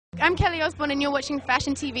I'm Kelly Osborne and you're watching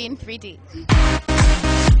Fashion TV in 3D.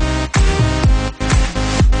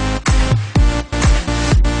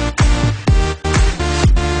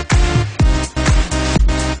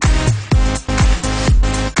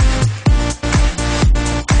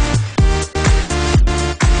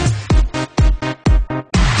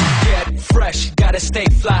 Get fresh, gotta stay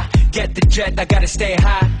fly. Get the jet, I gotta stay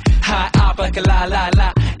high. High up like a la la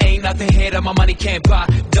la. Ain't nothing here that my money can't buy.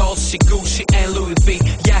 Dolce, Gucci, and Louis V.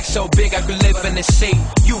 Yak so big I could live in the sea.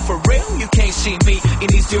 You for real? You can't see me. In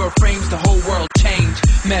these zero frames, the whole world changed.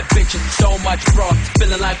 Mad bitches, so much broad.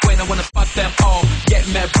 Feeling like when I wanna fuck them all. Get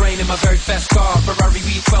mad brain in my very fast car. Ferrari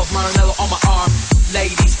V12, Maranello on my arm.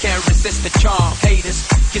 Ladies can't resist the charm. Haters,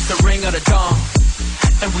 kiss the ring of the dawn.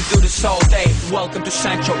 And we do this all day. Welcome to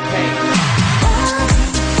Sancho Pay.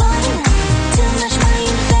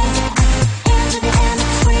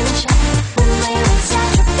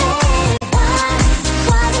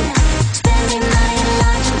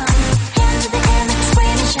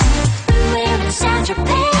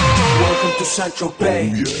 Sancho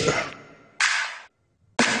Bay.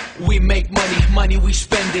 We make money we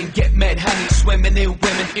spending. Get mad honey, swimming in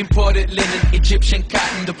women. Imported linen, Egyptian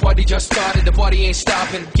cotton. The party just started, the party ain't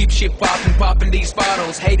stopping. Keep shit popping these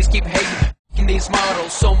bottles. Haters keep hating these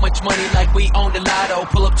models. So much money like we own the lotto.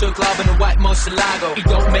 Pull up to a club in a white Murcielago. It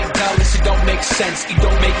don't make dollars, it don't make sense. It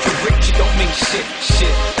don't make you rich, it don't make shit.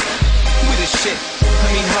 We the shit.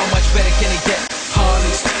 I mean, how much better can it get?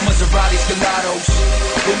 Harleys, Maseratis, Gelatos.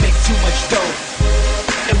 We make too much dough,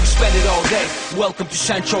 and we spend it all day. Welcome to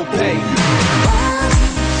Sancho Pay.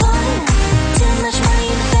 Too much money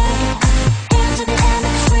in the bank. Hands to the end,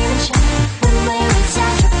 I'm screaming shit. When we're in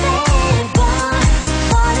Sancho Pay.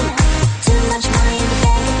 Too much money in the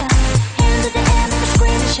bank. Hands to the end, I'm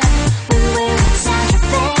screaming shit. When we're in Sancho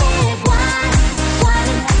Pay.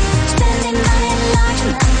 Spending money in large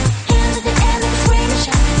amounts. Hands to the end, I'm screaming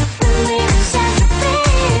shit. When we're in Sancho Pay.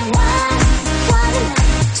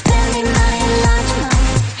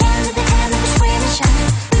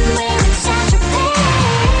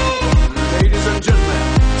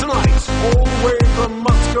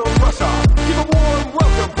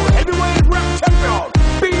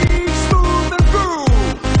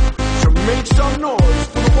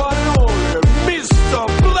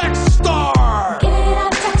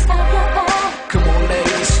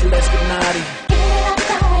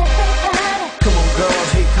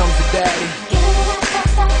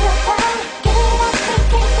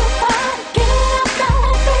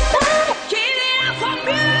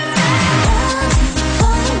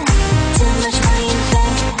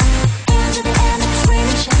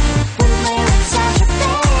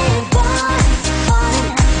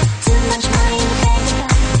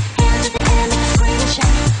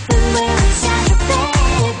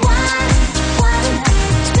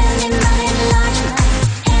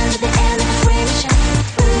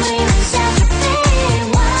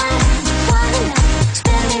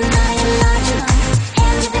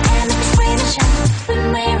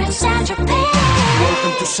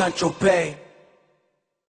 Sancho Pay.